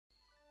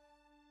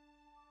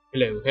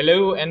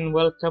Hello, and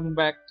welcome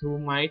back to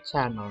my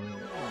channel.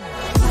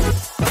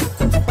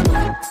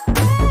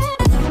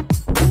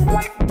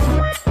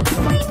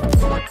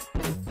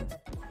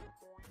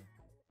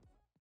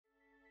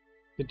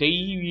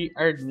 Today we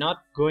are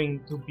not going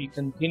to be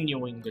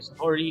continuing the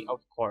story of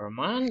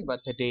Coromon,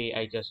 but today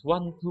I just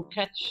want to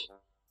catch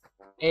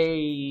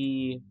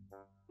a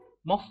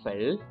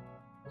Moffel.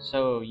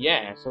 So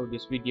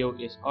this video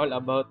is all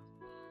about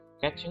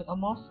catching a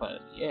Moffel.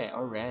 Yeah,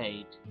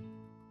 alright.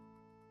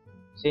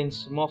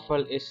 Since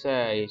Moffel is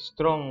a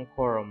strong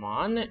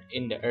Coromon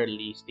in the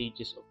early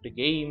stages of the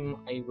game,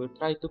 I will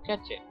try to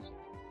catch it.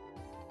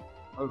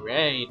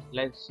 Alright,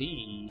 let's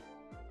see.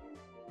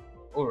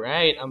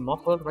 Alright, I'm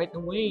Moffel right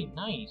away.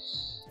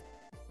 Nice.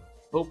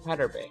 Hope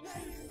Hatterbeck.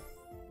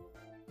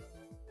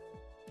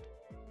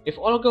 If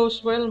all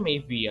goes well,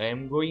 maybe I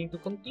am going to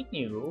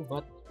continue,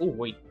 but oh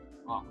wait.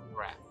 Oh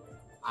crap.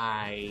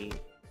 I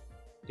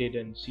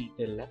didn't see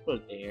the level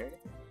there.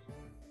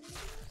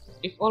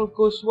 If all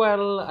goes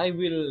well, I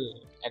will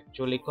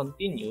actually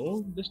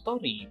continue the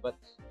story, but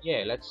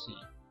yeah, let's see.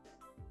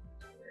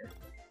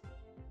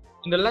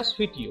 In the last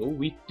video,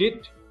 we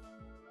did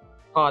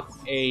caught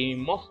a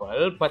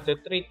Moffel, but the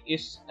trait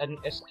is an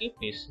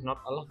escapist, not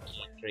a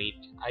lucky trait.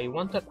 I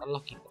wanted a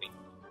lucky trait.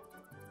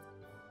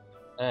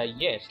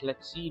 Yes,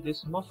 let's see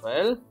this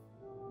Moffel.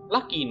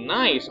 Lucky,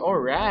 nice,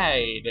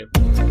 alright.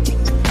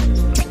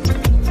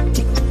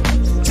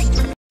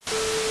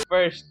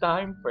 First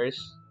time, first.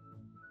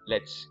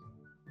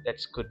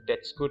 That's good.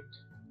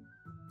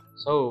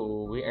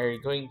 So we are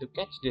going to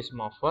catch this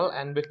Moffel,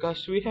 and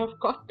because we have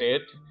caught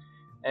it,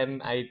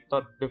 and I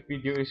thought the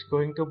video is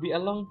going to be a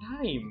long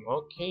time.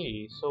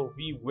 Okay, so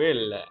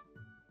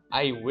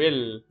I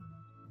will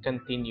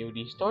continue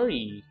the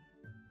story.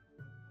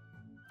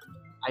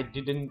 I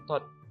didn't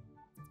thought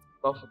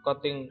of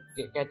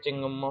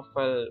catching a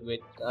Moffel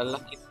with a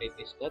lucky trait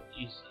is that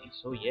easy.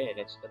 So yeah,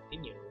 let's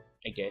continue,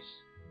 I guess.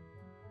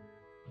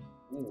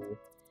 Ooh.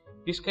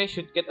 This guy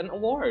should get an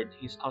award.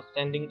 He's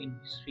outstanding in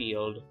his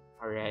field.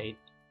 Alright.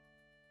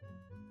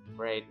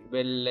 Right,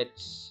 well,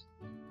 let's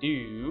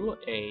do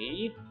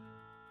a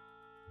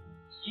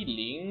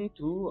healing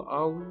to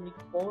our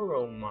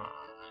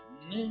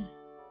Coromon.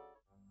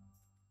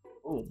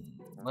 Oh,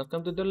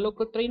 welcome to the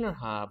local trainer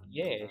hub.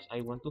 Yes, I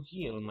want to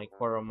heal my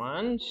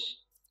Coromons.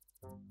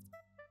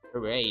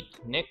 Alright,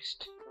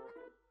 next.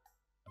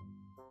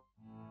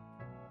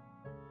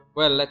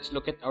 Well, let's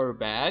look at our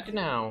bag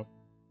now.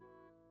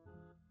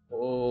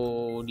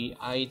 Oh, the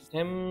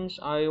items.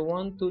 I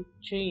want to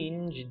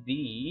change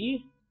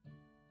the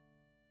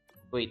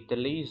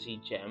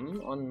lazy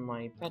gem on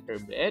my feather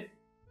bed.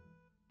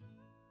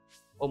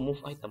 Oh,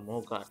 move item.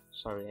 Oh god,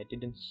 sorry, I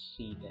didn't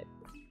see that.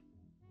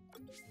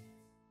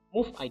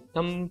 Move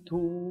item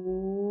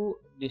to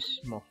this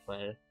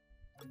Moffel.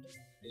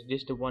 Is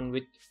this the one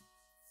with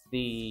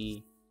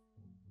the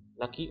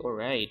lucky?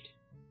 Alright,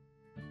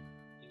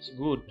 it's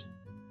good.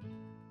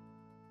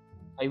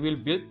 I will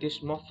build this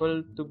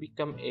Moffel to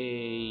become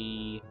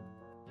a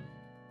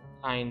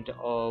kind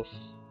of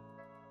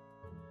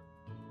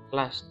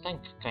class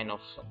tank kind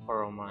of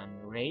Coromon,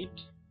 right?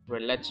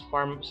 Well, let's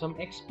farm some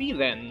XP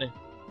then.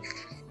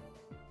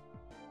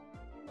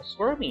 A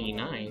Swarmy,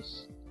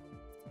 nice.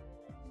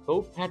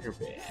 Hope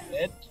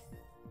Hatterbed.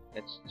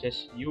 Let's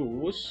just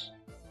use.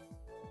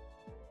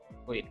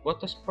 Wait, what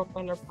does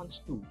Propeller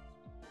Punch do?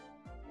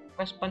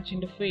 Press punch in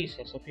the face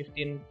has a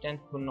 15%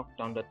 to knock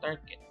down the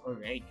target.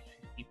 Alright,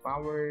 50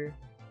 power.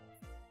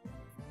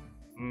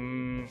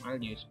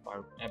 I'll use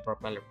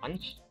Propeller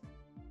Punch.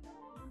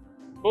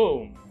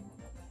 Boom!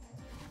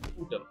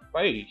 To the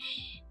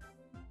face.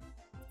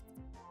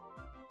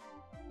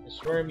 The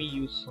Swarmy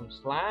use some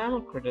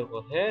Slam,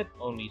 critical hit,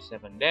 only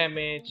 7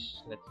 damage.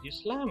 Let's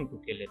use Slam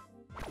to kill it.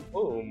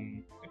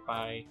 Boom!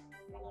 Goodbye.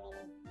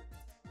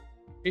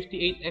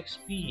 58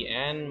 XP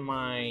and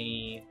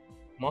my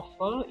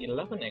Moffel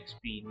 11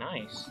 XP.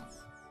 Nice.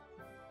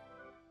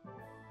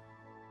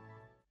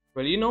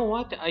 Well, you know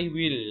what? I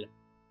will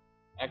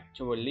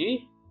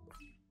actually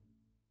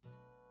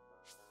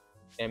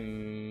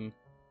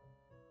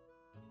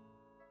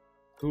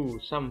do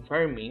some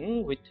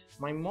farming with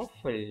my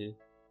Moffel.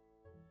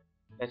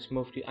 Let's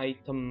move the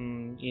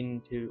item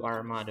into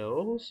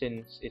Armado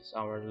since it's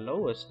our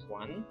lowest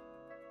one,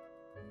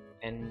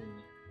 and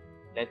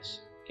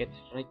let's get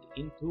right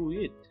into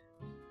it.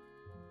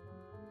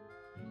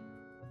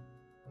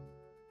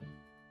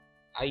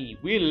 I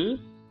will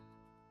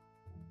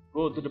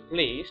go to the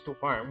place to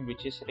farm,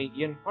 which is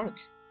Radiant Park,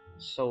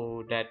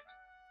 so that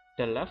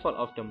the level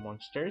of the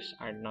monsters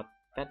are not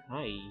that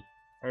high.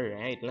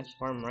 Alright, let's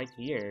farm right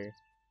here.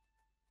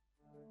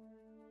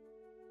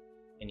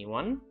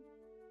 Anyone?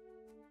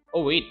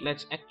 Oh wait,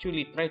 let's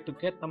actually try to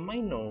get a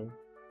Mino.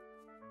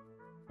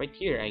 Right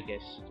here, I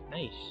guess.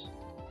 Nice.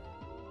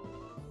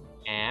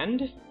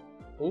 And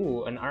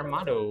oh, an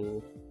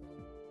Armado.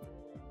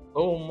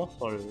 Oh,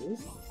 Moffel.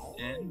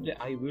 And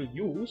I will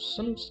use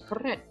some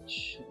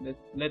scratch.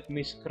 Let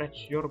me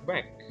scratch your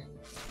back.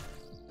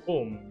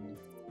 Boom.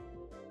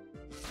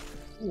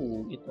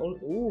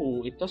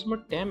 Ooh, it does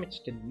more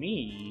damage than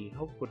me.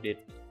 How could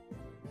it?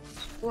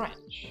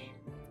 Scratch.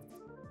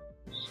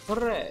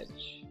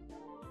 Scratch.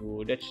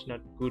 Ooh, that's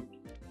not good.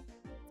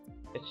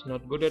 That's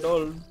not good at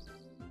all.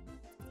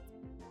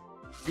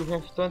 You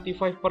have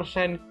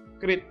 25%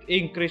 crit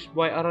increase.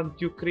 Why aren't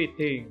you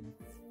critting?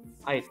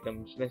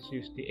 Items. Let's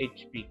use the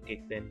HP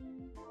kick then.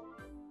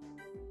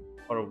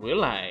 Or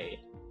will I?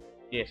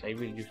 Yes, I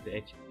will use the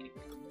HP kick.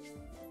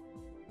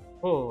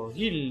 Oh,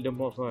 heal the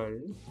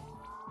Moffel.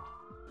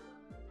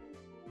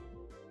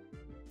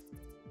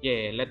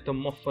 Yeah, let the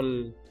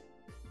Moffel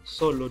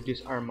solo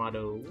this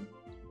Armado.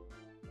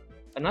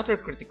 Another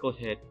critical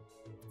hit.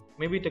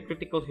 Maybe the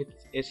critical hit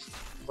is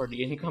for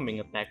the incoming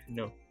attack.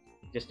 No,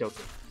 just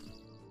joking.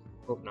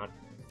 Hope not.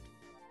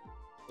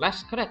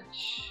 Last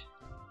scratch.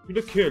 To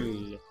the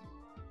kill.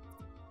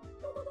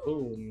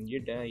 Boom, you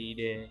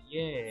died.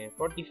 Yeah,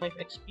 45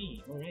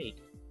 XP. Alright.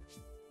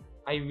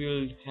 I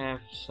will have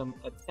some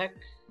attack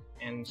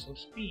and some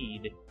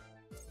speed.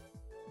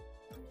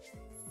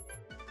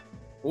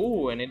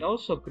 Oh, and it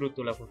also grew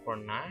to level 4.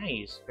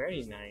 Nice,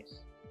 very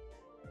nice.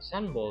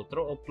 Sandball.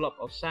 Throw a block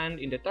of sand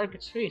in the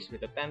target's face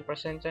with a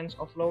 10% chance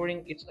of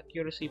lowering its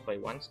accuracy by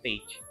 1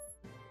 stage.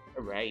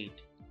 Alright.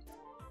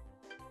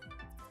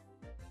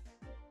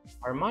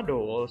 Armado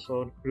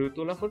also grew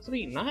to level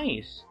 3.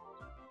 Nice!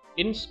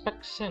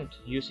 Inspect Scent.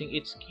 Using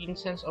its keen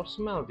sense of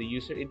smell, the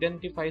user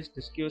identifies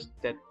the skills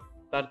that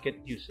target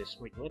uses.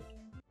 Wait, what?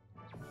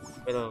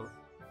 Well,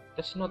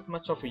 that's not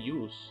much of a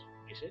use,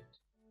 is it?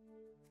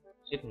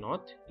 Is it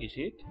not? Is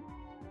it?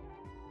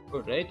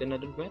 Alright,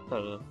 another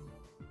battle.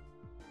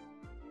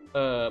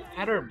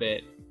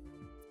 Patternbed.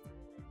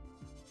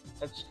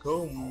 Let's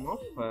go,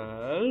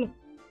 Moffel.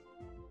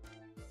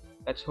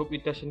 Let's hope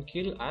it doesn't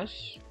kill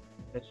us.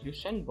 Let's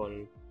use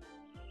Sandball.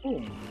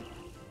 Boom.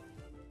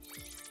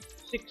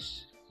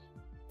 6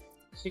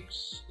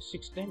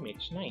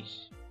 damage.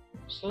 Nice.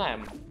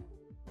 Slam.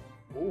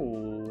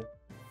 Ooh.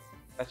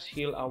 Let's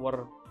heal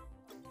our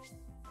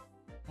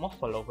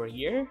Moffel over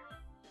here.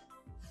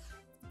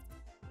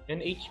 Then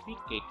HP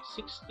kick.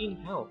 16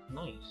 health.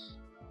 Nice.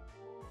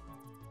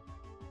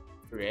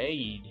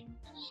 Raid.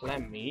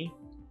 Slam me.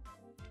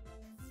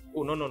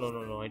 Oh,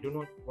 no. I do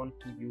not want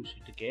to use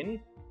it again.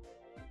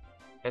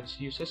 Let's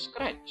use a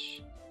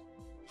scratch.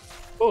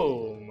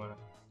 Boom.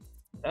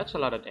 That's a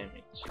lot of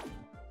damage.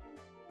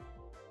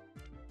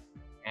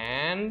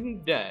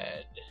 And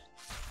dead.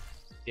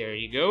 There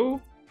you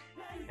go.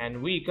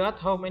 And we got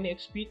how many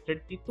XP?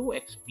 32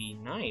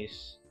 XP.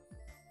 Nice.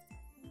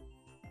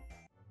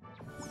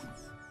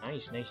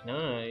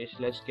 Nice.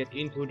 Let's get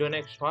into the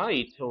next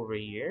fight over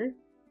here.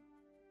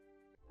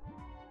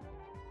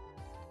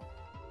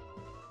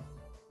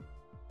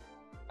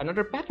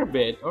 Another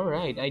Patternbed.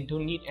 Alright, I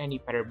don't need any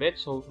Patternbed,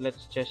 so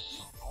let's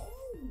just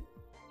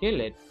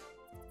kill it.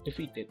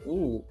 Defeat it.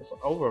 Ooh,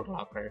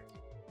 Overclocker.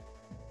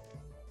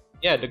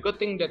 Yeah, the good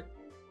thing that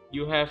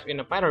you have in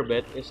a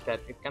Patternbed is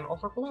that it can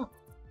overclock.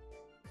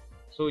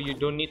 So you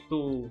don't need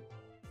to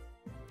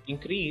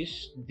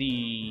increase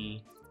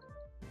the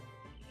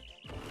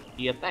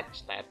attack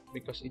stat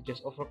because it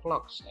just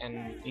overclocks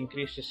and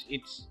increases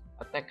its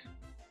attack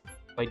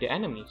by the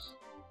enemies,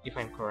 if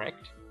I'm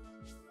correct.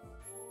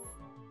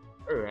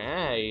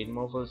 Alright,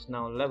 Moffel's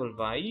now level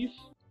 5.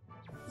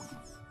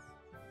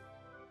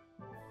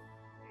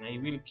 And I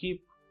will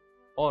keep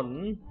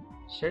on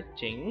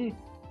searching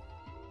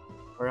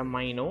for a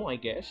Mino, I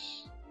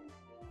guess.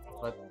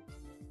 But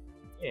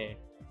yeah.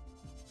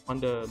 On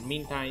the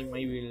meantime,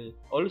 I will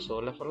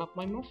also level up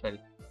my Moffel.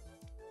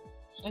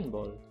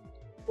 Sandball.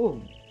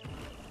 Boom.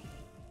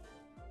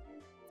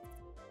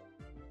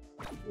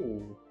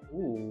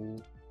 Ooh.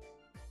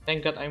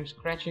 Thank God I'm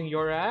scratching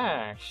your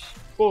ass.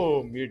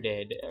 Boom, you're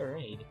dead.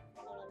 Alright.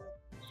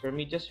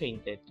 Fermi just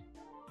fainted.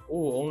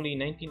 Oh, only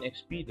 19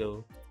 XP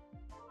though.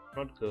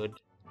 Not good.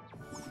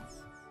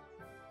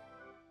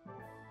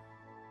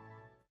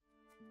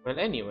 Well,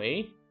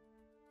 anyway.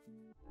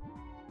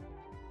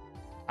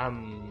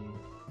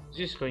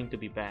 This is going to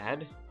be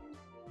bad.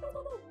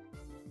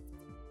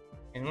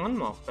 Hang on,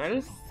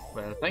 Moffel.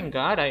 Well, thank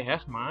God I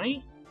have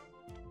my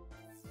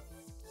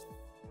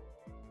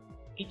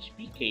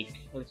HP cake.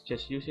 Let's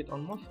just use it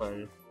on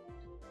Moffel.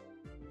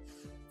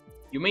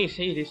 You may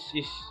say this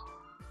is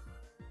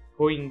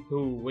going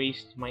to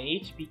waste my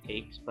HP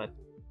cakes, but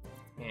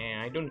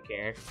I don't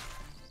care.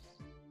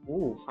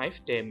 Ooh, 5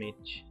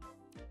 damage.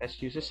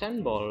 Let's use a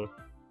Sandball.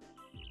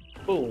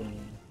 Boom.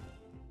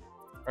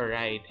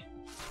 Alright.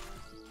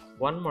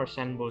 One more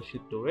Sandball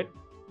should do it.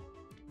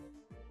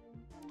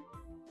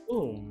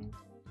 Boom.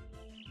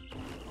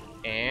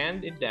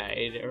 And it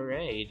died.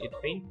 Alright, it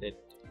fainted.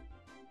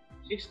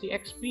 60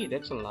 XP,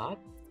 that's a lot.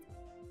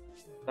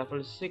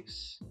 Level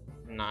 6.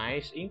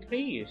 Nice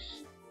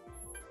increase.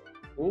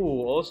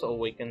 Ooh, also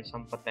awaken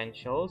some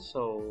potential,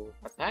 so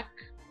attack.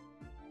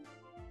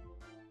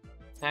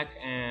 Attack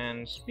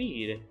and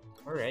speed.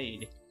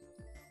 Alright.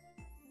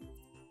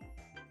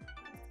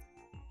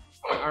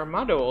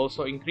 Armado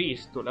also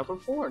increased to level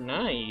 4.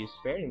 Nice,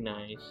 very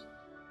nice.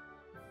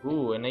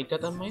 Ooh, and I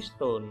got a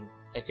milestone.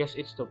 I guess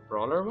it's the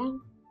brawler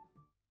one?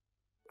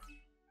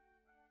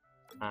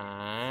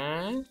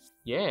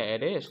 Yeah,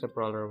 it is the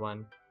brawler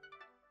one.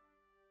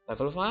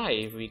 Level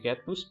 5, we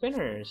get 2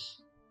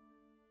 spinners.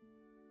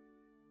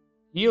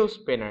 Heal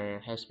spinner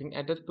has been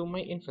added to my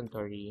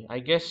inventory. I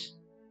guess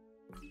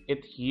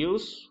it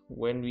heals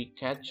when we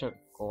catch a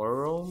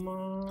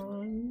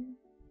Coromon.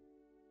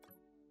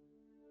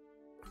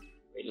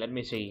 Wait, let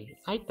me see.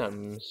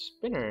 Items,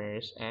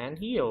 spinners, and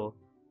heal.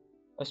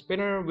 A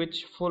spinner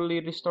which fully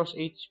restores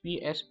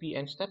HP, SP,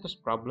 and status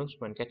problems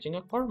when catching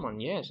a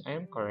Coromon. Yes, I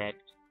am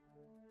correct.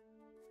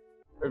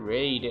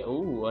 Hooray!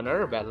 Oh,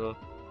 another battle.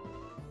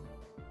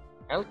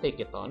 I'll take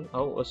it on.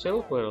 Oh, a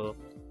silver.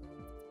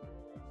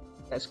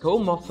 Let's go,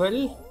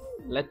 Moffel.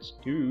 Let's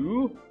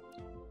do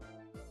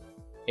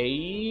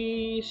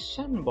a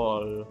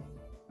sandball.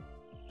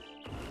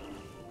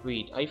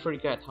 Wait, I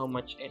forgot how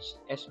much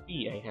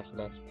SP I have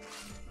left.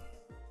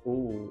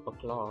 Oh, a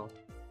claw.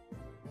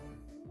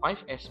 5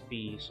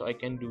 SP, so I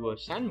can do a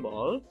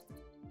sandball.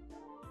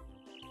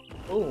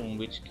 Boom,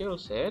 which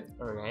kills it.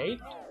 Alright.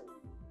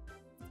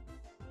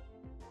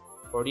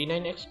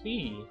 49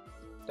 XP.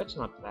 That's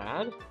not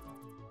bad.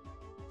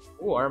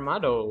 Oh,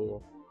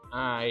 Armado.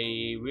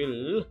 I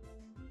will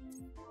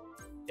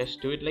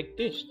just do it like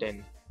this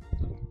then.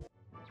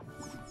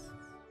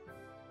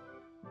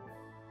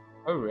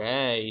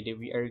 Alright,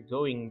 we are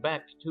going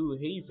back to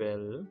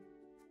Havel.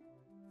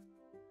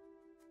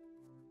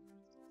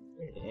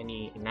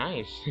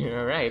 Nice.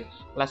 Alright,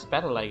 last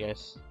battle I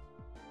guess.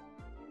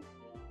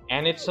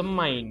 And it's a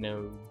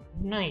Mino.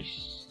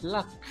 Nice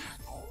luck.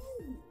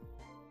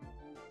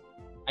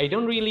 I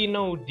don't really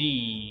know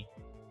the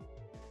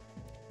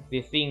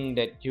thing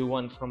that you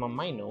want from a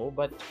Mino,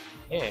 but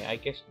yeah, I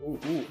guess.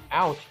 Ooh,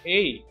 ouch,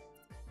 hey!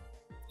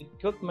 It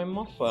killed my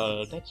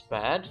Moffel, that's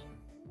bad.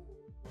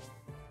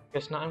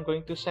 Guess now I'm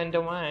going to send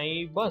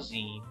my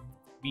Buzzy.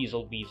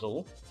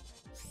 Beezle.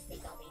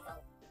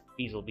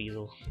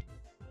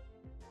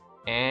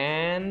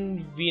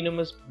 And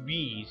Venomous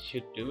Bees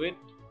should do it.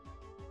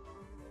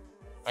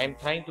 I'm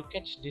trying to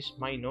catch this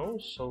Mino,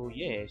 so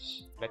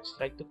yes, let's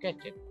try to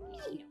catch it.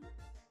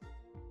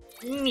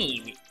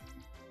 Maybe.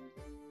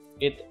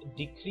 It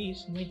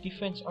decreased my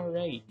defense,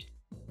 alright.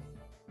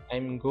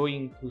 I'm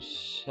going to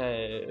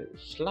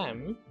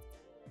slam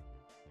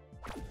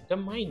the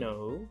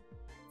Mino.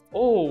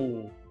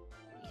 Oh!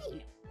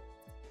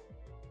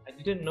 I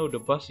didn't know the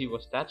Buzzy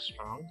was that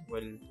strong.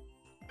 Well,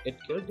 it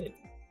killed it.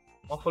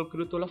 Moffel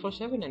grew to level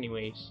 7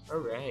 anyways.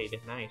 Alright,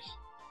 nice.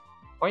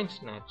 Point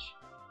snatch.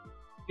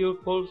 Heal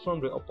pulled from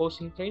the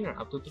opposing trainer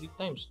up to 3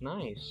 times.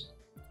 Nice.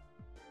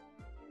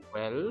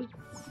 Well...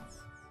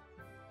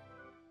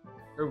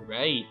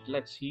 Alright,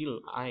 let's heal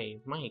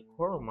my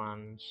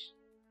Coromons.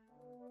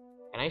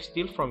 Can I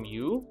steal from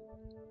you?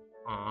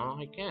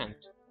 I can't.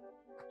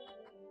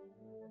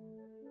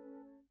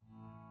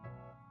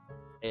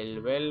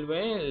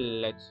 Well,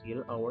 let's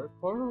heal our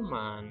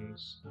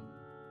Coromons.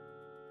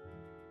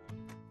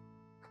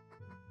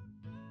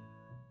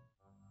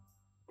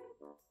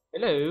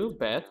 Hello,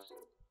 Beth.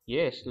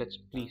 Yes, let's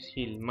please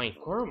heal my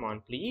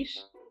Coromon,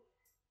 please.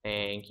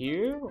 Thank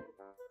you.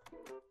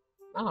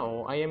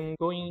 Now, I am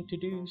going to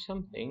do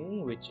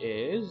something which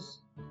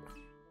is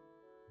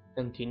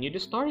continue the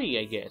story,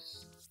 I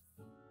guess.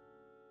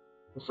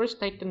 The first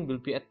Titan will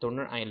be at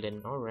Turner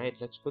Island. Alright,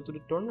 let's go to the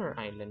Turner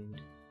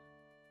Island.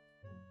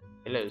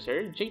 Hello,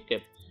 sir.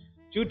 Jacob.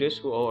 Judas,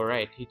 who...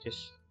 Alright, he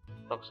just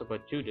talks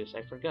about Judas.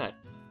 I forgot.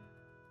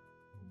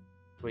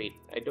 Wait,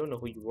 I don't know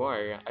who you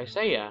are.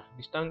 Isaiah.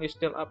 This town is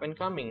still up and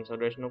coming, so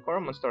there's no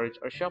Coromon storage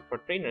or shop for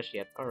trainers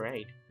yet.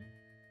 Alright.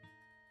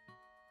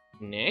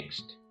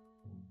 Next.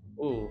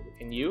 Oh,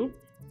 and you?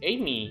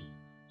 Amy.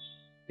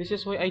 This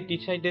is why I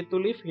decided to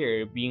live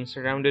here, being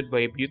surrounded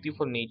by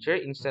beautiful nature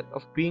instead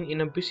of being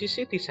in a busy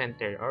city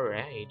center.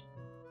 Alright.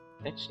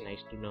 That's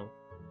nice to know.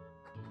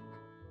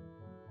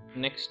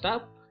 Next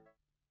up.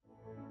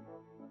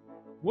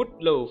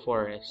 Woodlow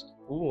Forest.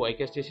 Ooh, I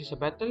guess this is a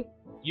battle?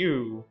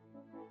 You.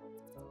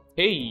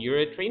 Hey, you're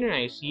a trainer,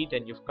 I see.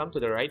 Then you've come to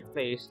the right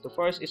place. The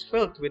forest is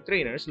filled with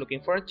trainers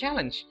looking for a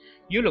challenge.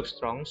 You look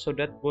strong, so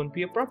that won't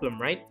be a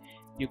problem, right?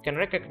 You can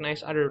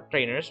recognize other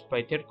trainers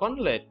by their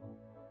gauntlet.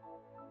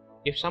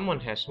 If someone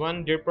has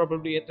one, they're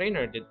probably a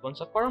trainer that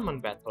wants a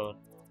Coromon battle.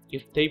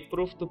 If they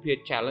prove to be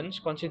a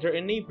challenge, consider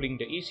enabling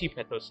the easy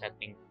battle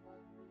setting.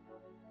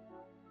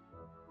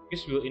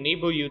 This will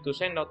enable you to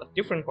send out a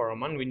different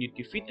Coromon when you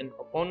defeat an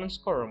opponent's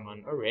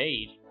Coromon.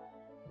 Alright.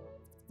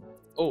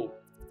 Oh.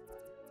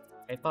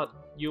 I thought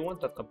you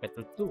wanted a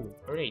battle too.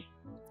 Alright.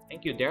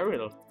 Thank you,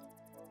 Daryl.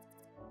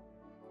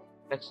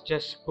 Let's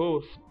just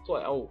go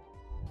to...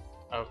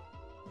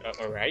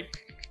 alright.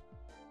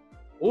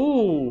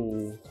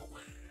 Ooh!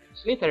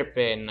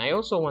 Slitherpin. I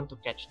also want to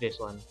catch this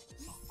one.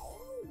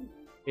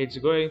 It's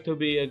going to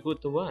be a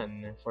good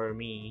one for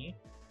me.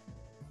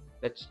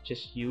 Let's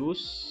just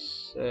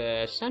use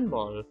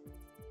Sandball.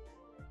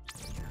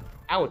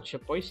 Ouch, a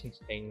poison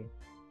sting.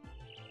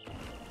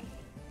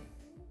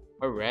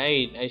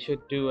 Alright, I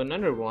should do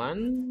another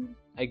one.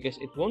 I guess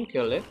it won't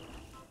kill it.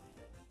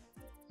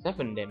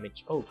 7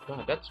 damage. Oh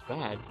god, that's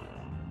bad.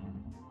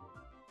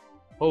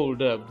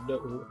 Hold up.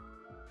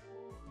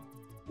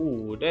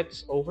 Ooh,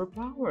 that's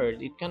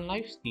overpowered. It can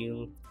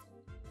lifesteal.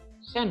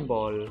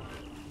 Sandball.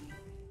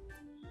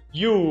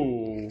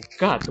 You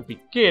got to be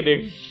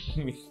kidding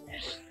me.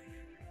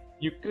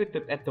 You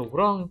critted at the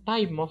wrong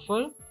time,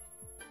 Moffel.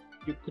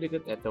 You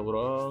critted at the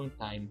wrong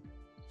time.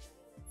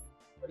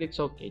 But it's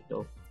okay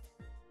though.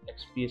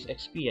 XP is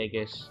XP, I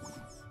guess.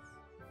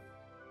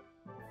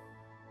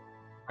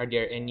 Are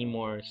there any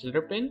more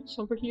Slitherpins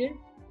over here?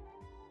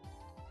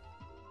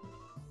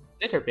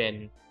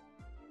 Slitherpin.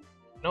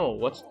 No,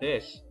 what's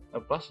this? A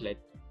Buzzlet.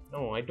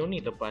 No, I don't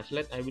need a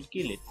Buzzlet. I will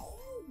kill it.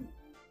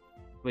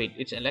 Wait,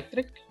 it's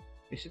electric?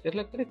 Is it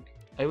electric?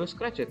 I will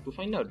scratch it to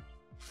find out.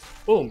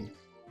 Boom.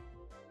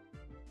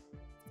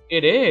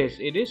 It is.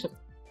 It is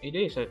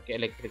a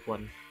electric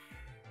one.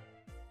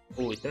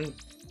 Oh, it turned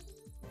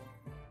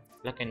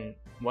black and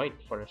white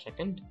for a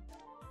second.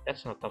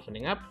 That's not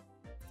toughening up.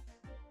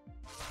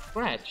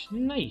 Scratch.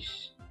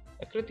 Nice.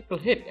 A critical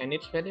hit and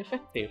it's very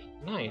effective.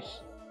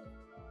 Nice.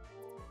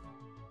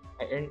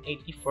 I earned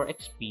 84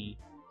 XP.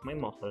 My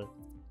Moffel.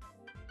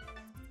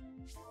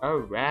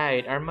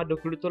 Alright, Armado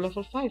grew to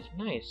level 5.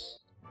 Nice.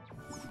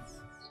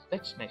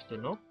 That's nice to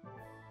know.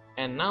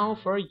 And now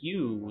for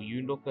you.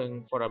 You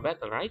looking for a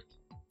battle, right?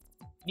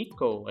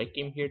 Nico, I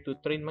came here to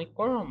train my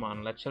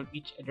Coromon. Let's help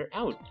each other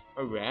out.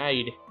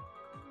 Alright.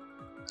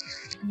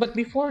 But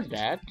before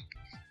that...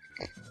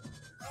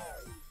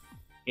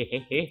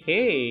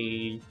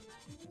 Hey.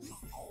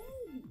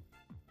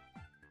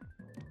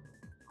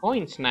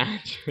 Coin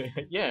snatch.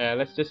 Yeah,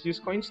 let's just use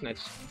coin snatch.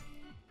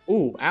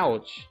 Ooh,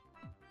 ouch.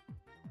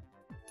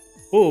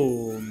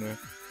 Boom.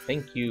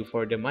 Thank you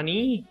for the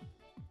money.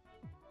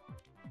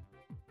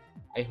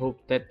 I hope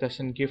that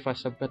doesn't give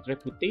us a bad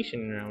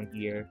reputation around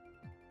here.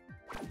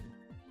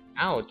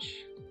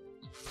 Ouch.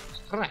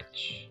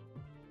 Scratch.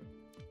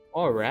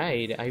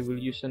 Alright, I will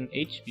use an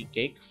HP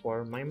cake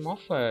for my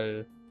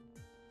Moffel.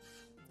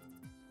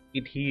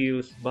 It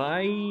heals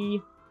by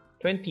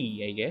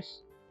 20, I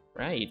guess.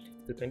 Right,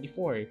 to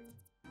 24.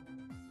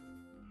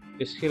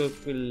 The skill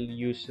will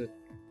use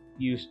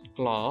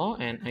claw,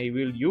 and I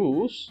will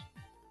use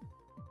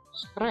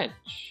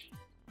scratch.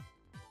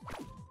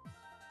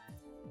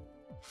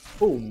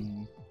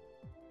 Boom.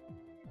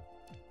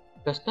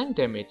 Does 10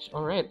 damage.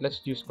 Alright,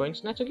 let's use coin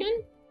snatch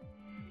again.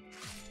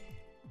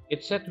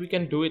 It said we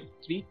can do it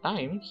 3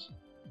 times,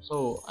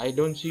 so I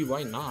don't see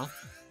why not.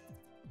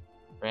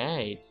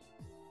 Right.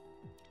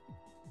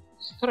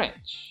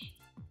 Stretch.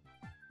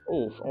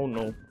 Oh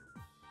no.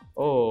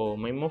 Oh,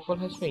 my Moffel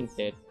has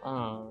fainted.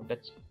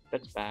 That's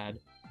bad.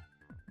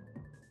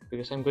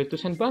 Because I'm going to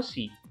send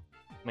Buzzy.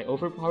 My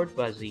overpowered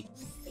Buzzy.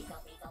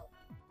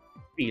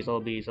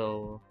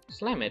 Beezle.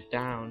 Slam it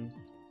down.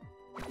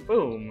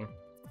 Boom.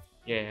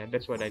 Yeah,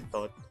 that's what I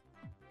thought.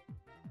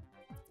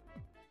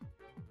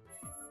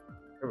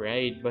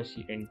 Alright,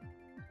 Buzzy earned.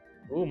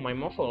 Oh, my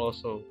Moffel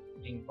also.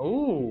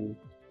 Oh,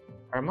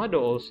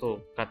 Armado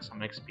also got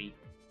some XP.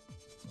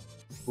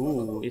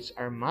 Ooh, it's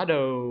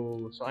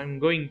Armado. So I'm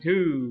going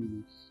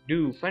to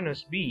do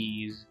Venus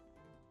Bees.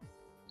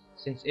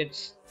 Since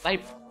it's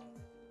type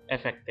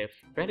effective.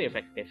 Very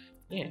effective.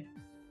 Yeah.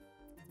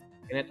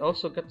 And it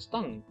also got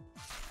stung.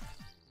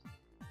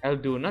 I'll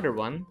do another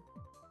one.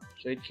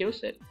 So it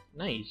kills it.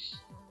 Nice.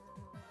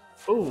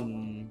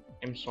 Boom.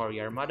 I'm sorry,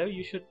 Armado.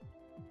 You should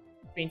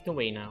faint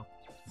away now.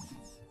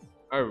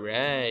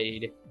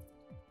 Alright.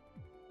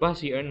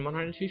 Buzzy earned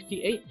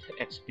 158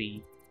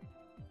 XP.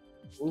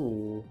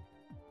 Ooh.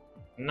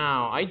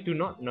 Now, I do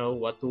not know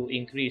what to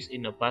increase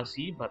in a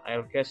Buzzy, but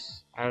I'll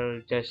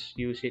just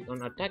use it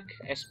on attack,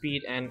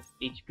 speed, and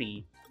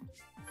HP.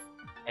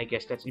 I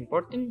guess that's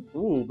important.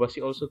 Ooh,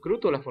 Buzzy also grew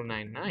to level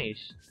 9.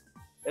 Nice.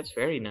 That's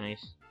very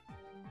nice.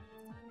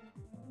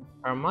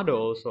 Armado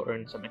also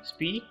earned some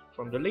XP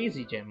from the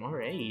Lazy Gem.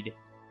 Alright.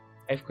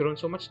 I've grown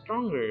so much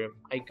stronger.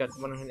 I got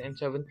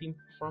 117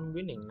 from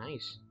winning.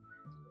 Nice.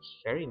 That's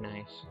very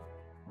nice.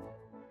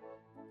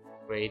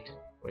 Wait.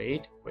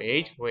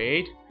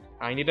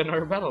 I need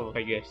another battle,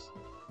 I guess.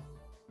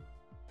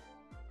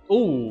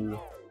 Ooh,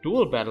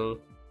 dual battle.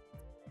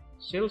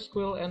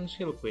 Silquill and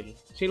Silquill.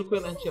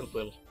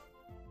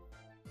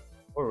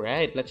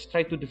 Alright, let's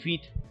try to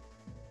defeat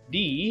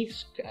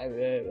this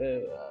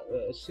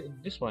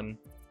one.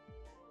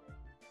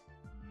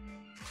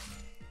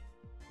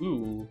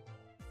 Ooh.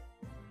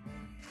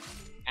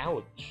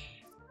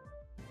 Ouch.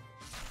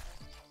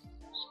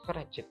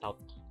 Scratch it out.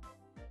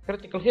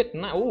 Critical hit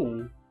now.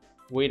 Ooh.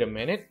 Wait a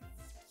minute.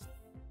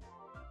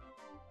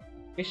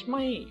 Is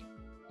my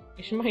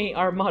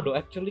Armado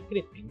actually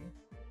critting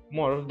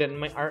more than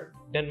my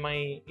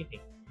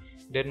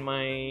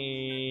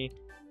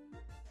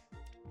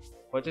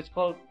what's it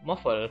called?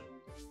 Moffel.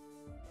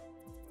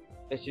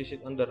 Let's use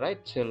it on the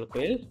right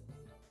Silquill.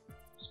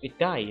 It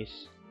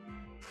dies.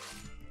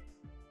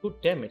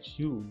 Good damage.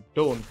 You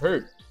don't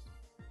hurt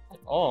at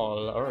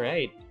all.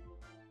 Alright.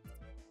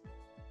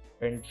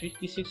 Earned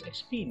 56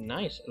 XP.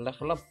 Nice.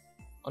 Level up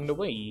on the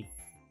way.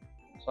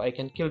 So I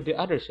can kill the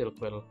other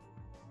Silquill.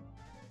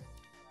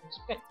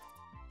 Inspect.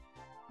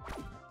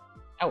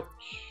 Ouch.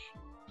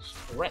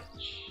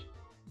 Scratch.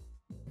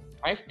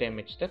 5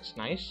 damage, that's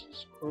nice.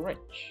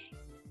 Scratch.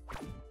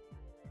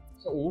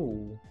 So,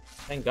 ooh,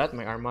 thank God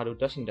my Armado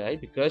doesn't die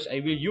because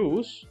I will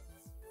use...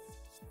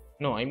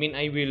 No, I mean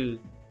I will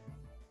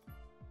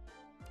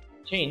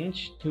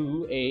change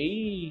to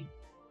a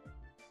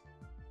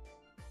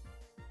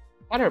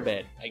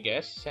Featherbed, I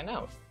guess. Send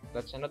out.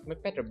 Let's send out my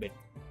Featherbed.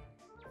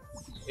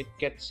 It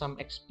gets some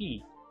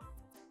XP.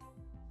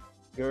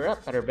 You're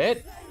up,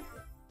 Featherbed.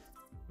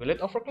 Will it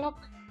overclock?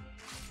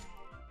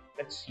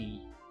 Let's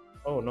see.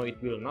 Oh no,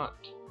 it will not.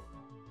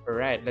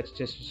 Alright, let's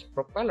just use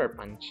Propeller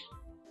Punch.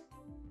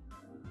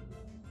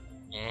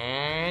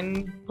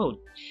 And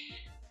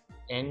poach.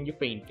 And you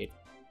paint it.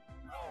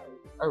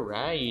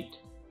 Alright.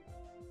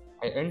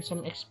 I earned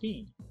some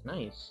XP.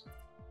 Nice.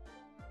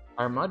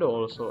 Armado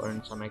also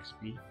earned some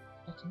XP.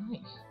 That's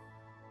nice.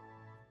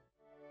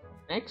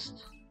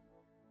 Next,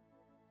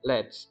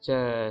 let's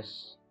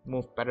just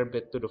move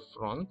Featherbed to the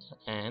front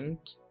and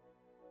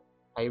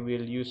I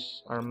will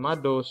use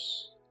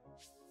Armado's...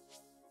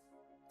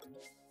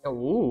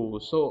 Oh,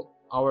 so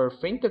our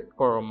fainted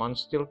Coromon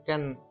still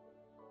can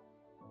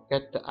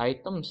get the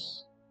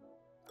items.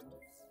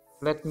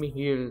 Let me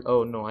heal.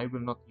 Oh no, I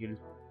will not heal.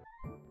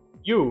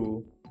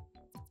 You!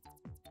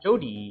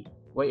 Jody,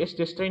 why is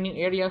this training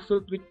area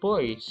filled with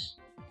boys?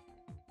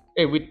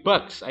 Eh, with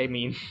bugs, I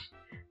mean.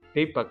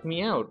 They bugged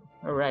me out.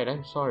 Alright,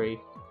 I'm sorry.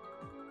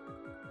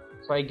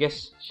 So I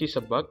guess she's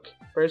a bug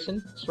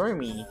person?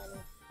 Swarmy.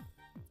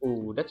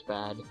 Oh, that's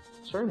bad.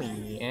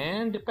 Swarmy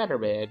and the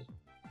Featherbed.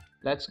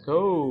 Let's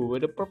go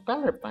with the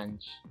Propeller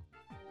Punch.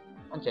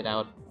 Punch it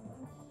out.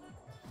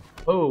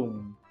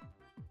 Boom.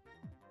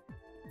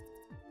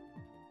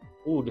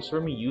 Oh, the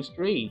Swarmy used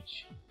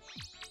Rage.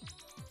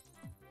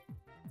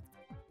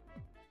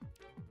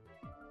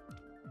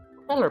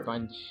 Propeller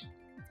Punch.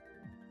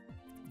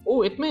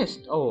 Oh, it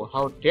missed. Oh,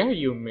 how dare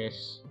you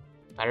miss.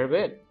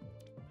 Featherbed.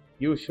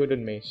 You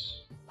shouldn't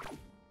miss.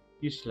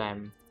 You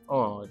slam.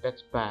 Oh,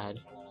 that's bad.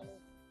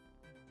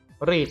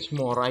 Rage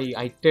more.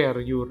 I dare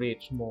you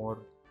rage more.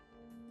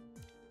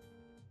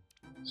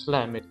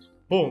 Slam it.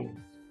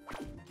 Boom.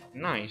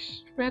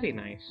 Nice. Very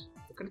nice.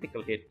 A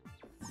critical hit.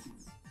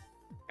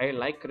 I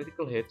like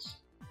critical hits.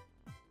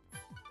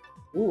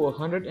 Ooh,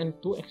 102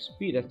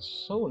 XP.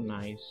 That's so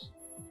nice.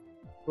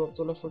 Go up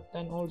to level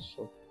 10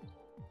 also.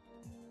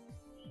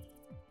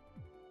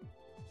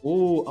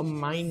 Ooh, a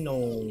Mino.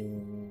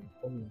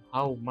 Oh,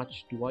 how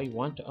much do I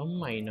want a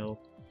Mino?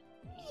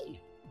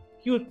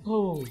 Cute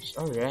pose.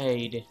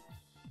 Alright.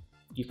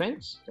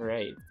 Defense?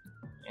 Alright.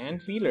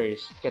 And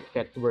feelers.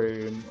 Cat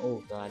worm.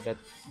 Oh god,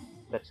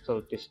 that's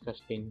so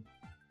disgusting.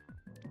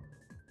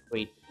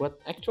 Wait,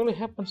 what actually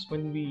happens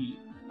when we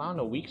found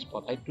a weak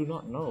spot? I do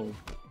not know.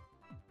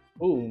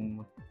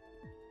 Boom.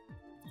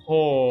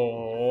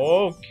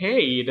 Oh,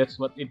 okay, that's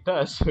what it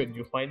does when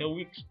you find a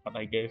weak spot,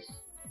 I guess.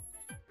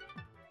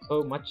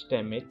 So much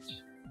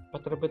damage.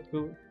 Featherbed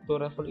to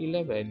level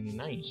 11.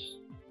 Nice.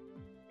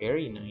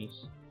 Very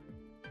nice.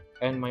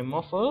 And my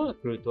Moffel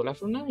grew to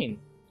level 9.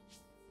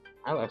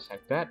 I'll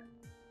accept that.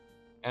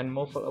 And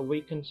Moffel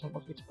awakens some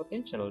of its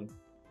potential.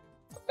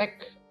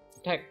 Attack!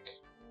 Attack!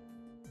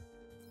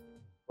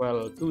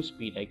 Well, 2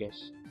 speed, I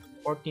guess.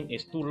 14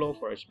 is too low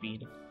for a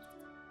speed.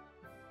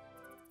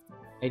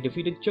 I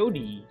defeated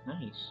Jody.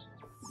 Nice.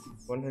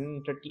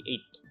 138.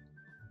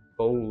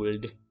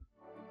 Bold.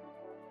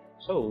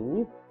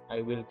 So,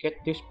 I will get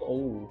this.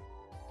 Oh,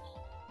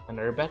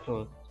 another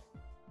battle.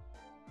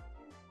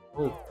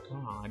 Oh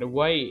god,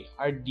 why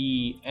are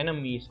the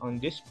enemies on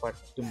this part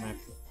of the map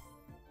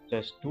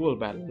just dual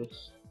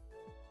battles?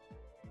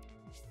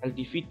 I'll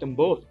defeat them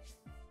both.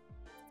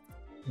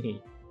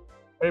 Hey,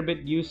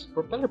 Featherbed use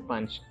Propeller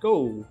Punch.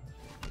 Go!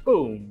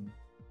 Boom!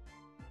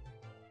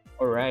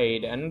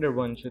 Alright, another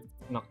one should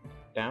knock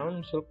it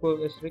down.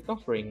 Silkwool is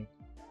recovering.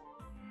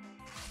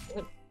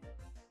 What?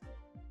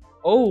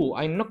 Oh,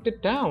 I knocked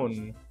it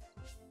down!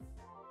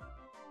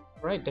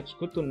 Right, that's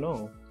good to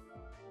know.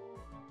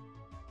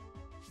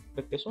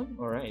 Click this one?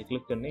 Alright,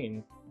 click the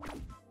name.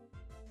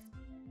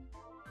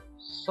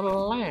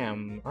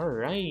 Slam!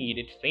 Alright,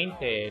 it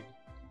fainted.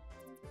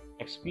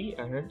 XP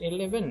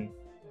 111.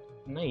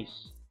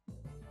 Nice.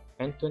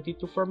 And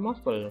 22 for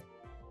Moffel.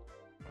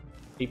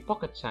 The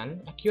Pocket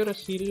Sun,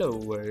 accuracy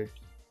lowered.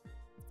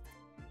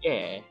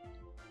 Yeah.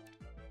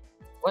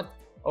 What?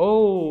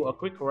 Oh, a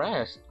quick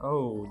rest.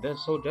 Oh,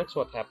 that's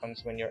what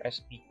happens when your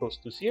SP goes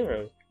to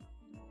 0.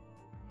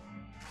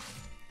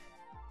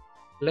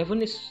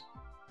 11 is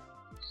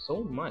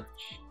so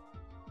much.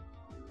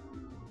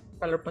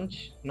 Color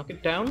Punch, knock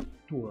it down.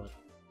 2.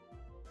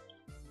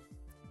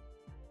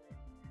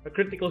 A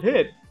critical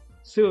hit.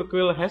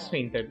 Silkwool has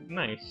fainted.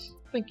 Nice.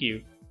 Thank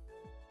you.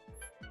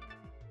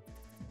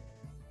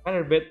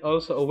 Featherbed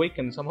also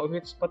awakened some of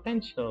its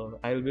potential.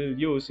 I will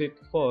use it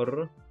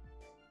for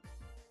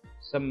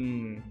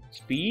some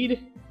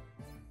speed,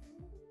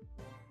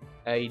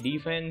 a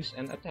defense,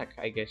 and attack,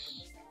 I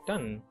guess.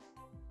 Done.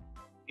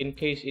 In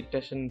case it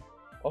doesn't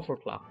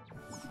overclock.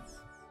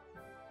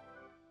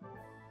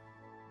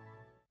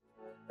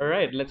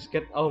 Alright, let's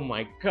get. Oh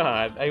my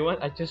god, I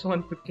just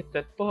want to get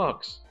that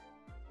box.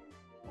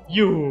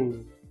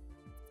 You!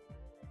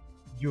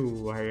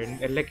 You are an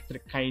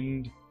electric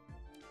kind.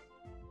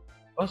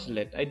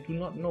 Puzzlet. I do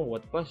not know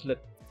what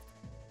Puzzlet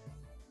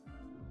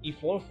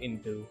evolve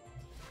into.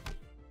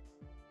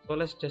 So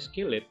let's just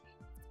kill it.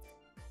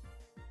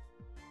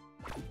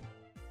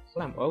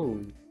 Slam. Oh.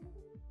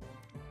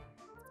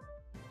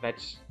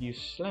 Let's use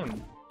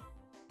Slam.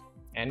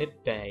 And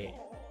it died.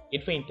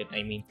 It fainted,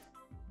 I mean.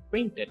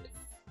 Fainted.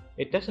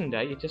 It doesn't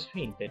die, it just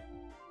fainted.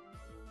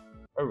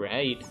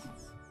 Alright.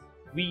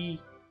 We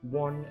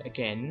won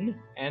again.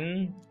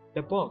 And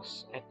the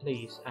box at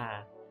least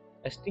a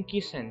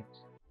stinky scent.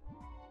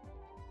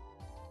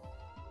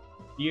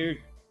 Dear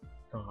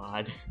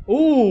God.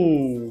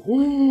 Ooh!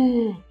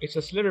 Ooh! It's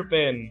a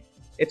Slitherpin.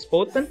 It's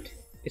potent?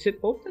 Is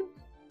it potent?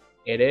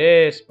 It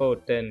is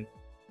potent.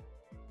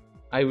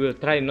 I will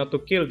try not to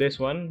kill this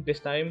one this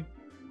time.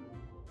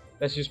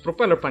 Let's use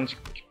Propeller Punch.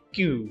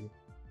 Q.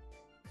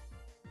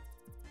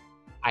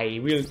 I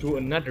will do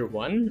another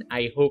one.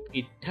 I hope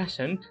it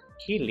doesn't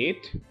kill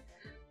it.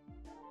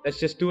 Let's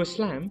just do a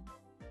Slam.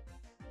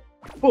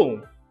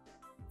 Boom.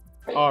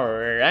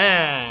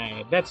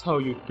 Alright. That's how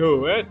you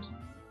do it.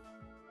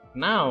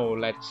 Now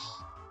let's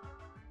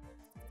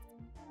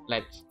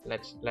catch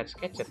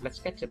it. Let's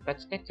catch it.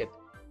 Let's catch it.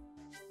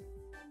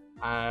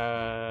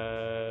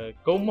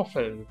 Go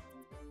Moffel.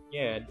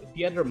 Yeah,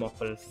 the other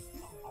Moffel.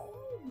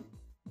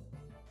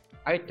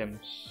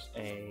 Items.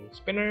 A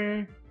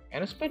spinner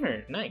and a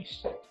spinner.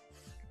 Nice.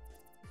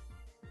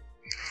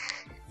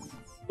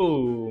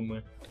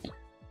 Boom.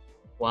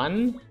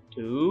 1,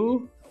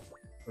 2,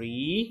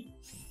 3.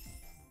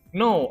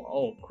 No.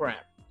 Oh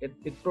crap.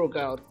 It broke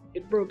out.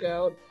 It broke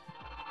out.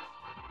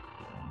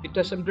 It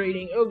does some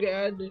draining. Oh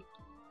god.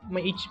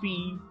 My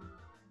HP.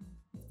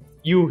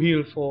 You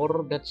heal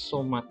 4. That's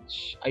so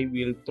much. I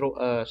will throw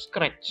a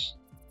scratch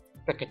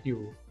back at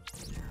you.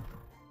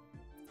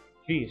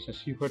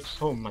 Jesus, you hurt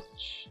so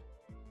much.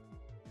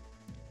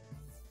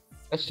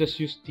 Let's just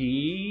use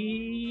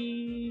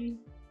the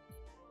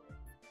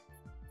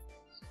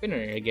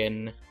spinner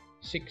again.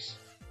 6.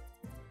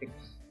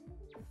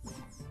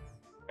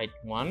 Right,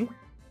 1,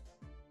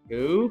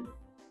 2,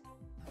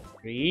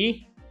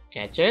 3.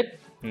 Catch it.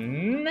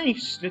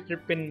 Nice.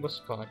 Slitherpin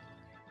was caught.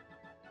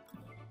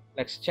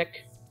 Let's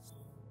check.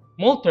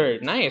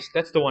 Molter. Nice.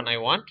 That's the one I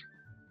want.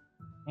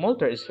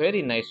 Molter is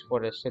very nice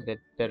for a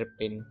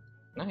Slitherpin.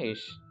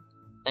 Nice.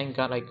 Thank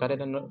God I got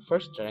it on the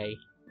first try.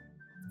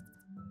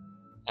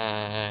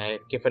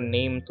 Give a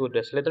name to the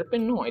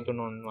Slitherpin? No, I do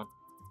not want.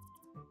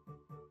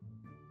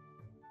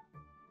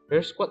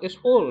 Your squad is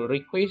full.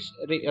 Replace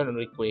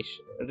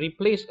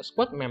a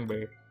squad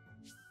member.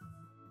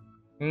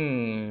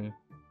 Who?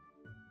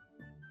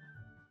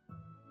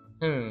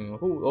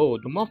 Oh,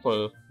 the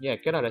Moffel. Yeah,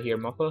 get out of here,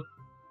 Moffel.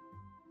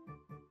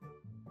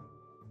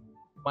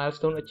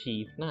 Milestone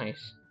achieved.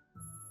 Nice.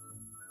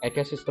 I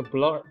guess it's the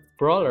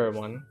brawler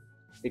one,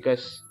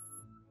 because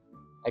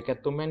I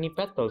got too many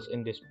petals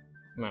in this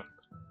map.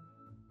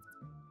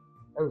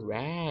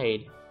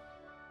 Alright.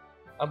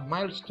 A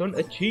milestone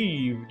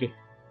achieved.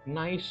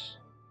 Nice.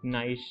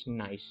 Nice,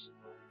 nice.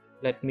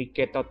 Let me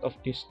get out of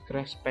this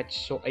grass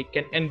patch so I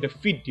can end the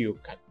video.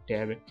 God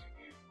damn it.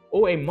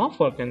 Oh, a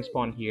Moffel can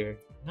spawn here.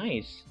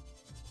 Nice.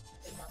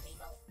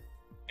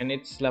 And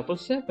it's level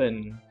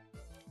 7.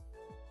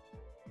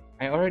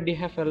 I already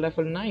have a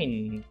level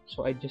 9,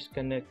 so I just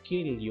gonna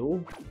kill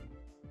you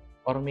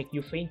or make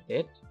you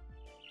fainted.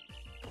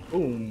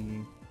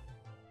 Boom.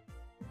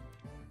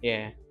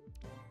 Yeah.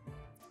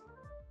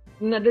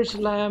 Another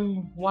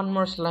slam. One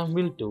more slam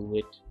will do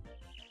it.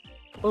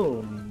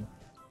 Boom.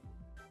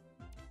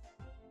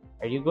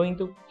 Are you going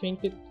to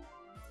faint it?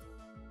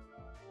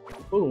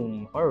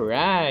 Boom.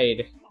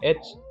 Alright.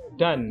 It's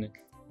done.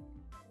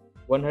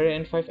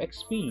 105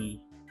 XP.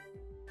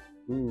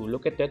 Ooh,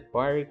 look at that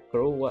bar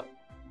grow up.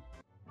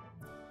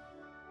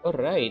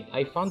 Alright,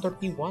 I found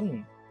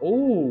 31.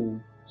 Oh,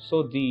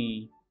 so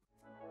the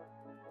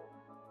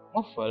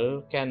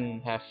Moffel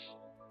can have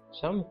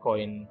some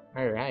coin.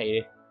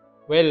 Alright.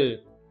 Well,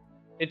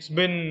 it's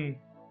been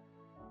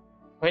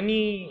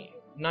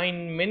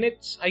 29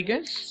 minutes, I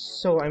guess.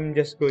 So I'm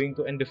just going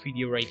to end the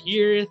video right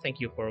here. Thank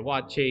you for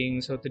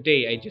watching. So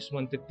today I just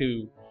wanted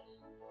to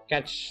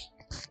catch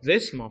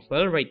this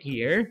Moffel right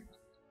here,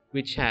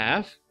 which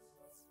have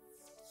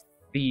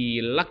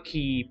the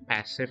lucky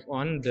passive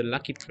on, the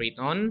lucky trait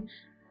on,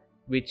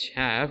 which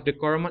have the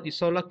Coromon is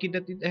so lucky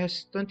that it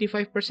has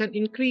 25%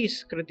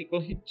 increase critical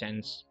hit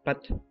chance,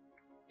 but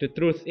the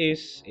truth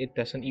is it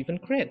doesn't even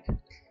crit.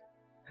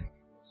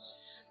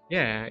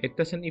 Yeah, it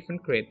doesn't even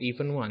crit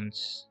even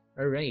once.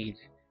 Alright,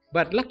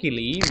 but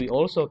luckily we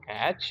also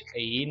catch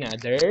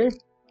another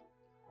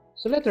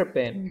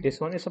Slitherpin. This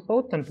one is a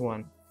potent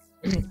one.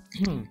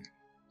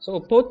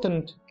 So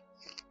potent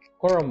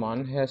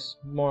Coromon has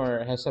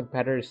a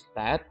better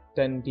stat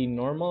than the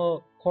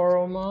normal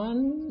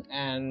Coromon,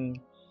 and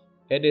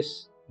it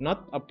is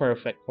not a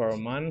perfect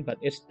Coromon, but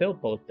it's still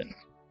potent.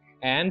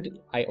 And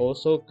I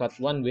also got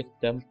one with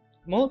the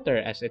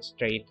Molter as its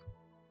trait.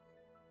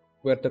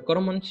 where the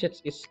Coromon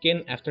sheds its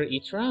skin after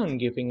each round,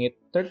 giving it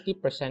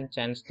 30%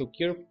 chance to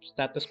cure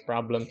status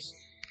problems.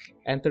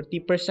 And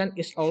 30%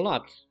 is a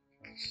lot.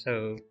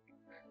 So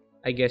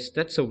I guess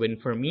that's a win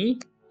for me.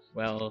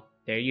 Well,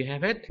 there you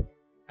have it.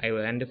 I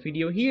will end the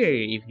video here.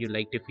 If you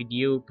like the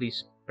video,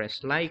 please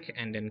press like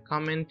and then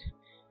comment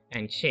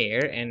and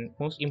share, and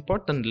most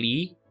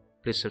importantly,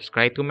 please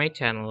subscribe to my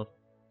channel.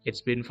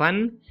 It's been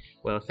fun.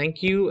 Well,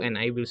 thank you, and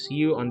I will see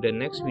you on the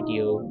next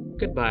video.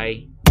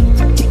 Goodbye.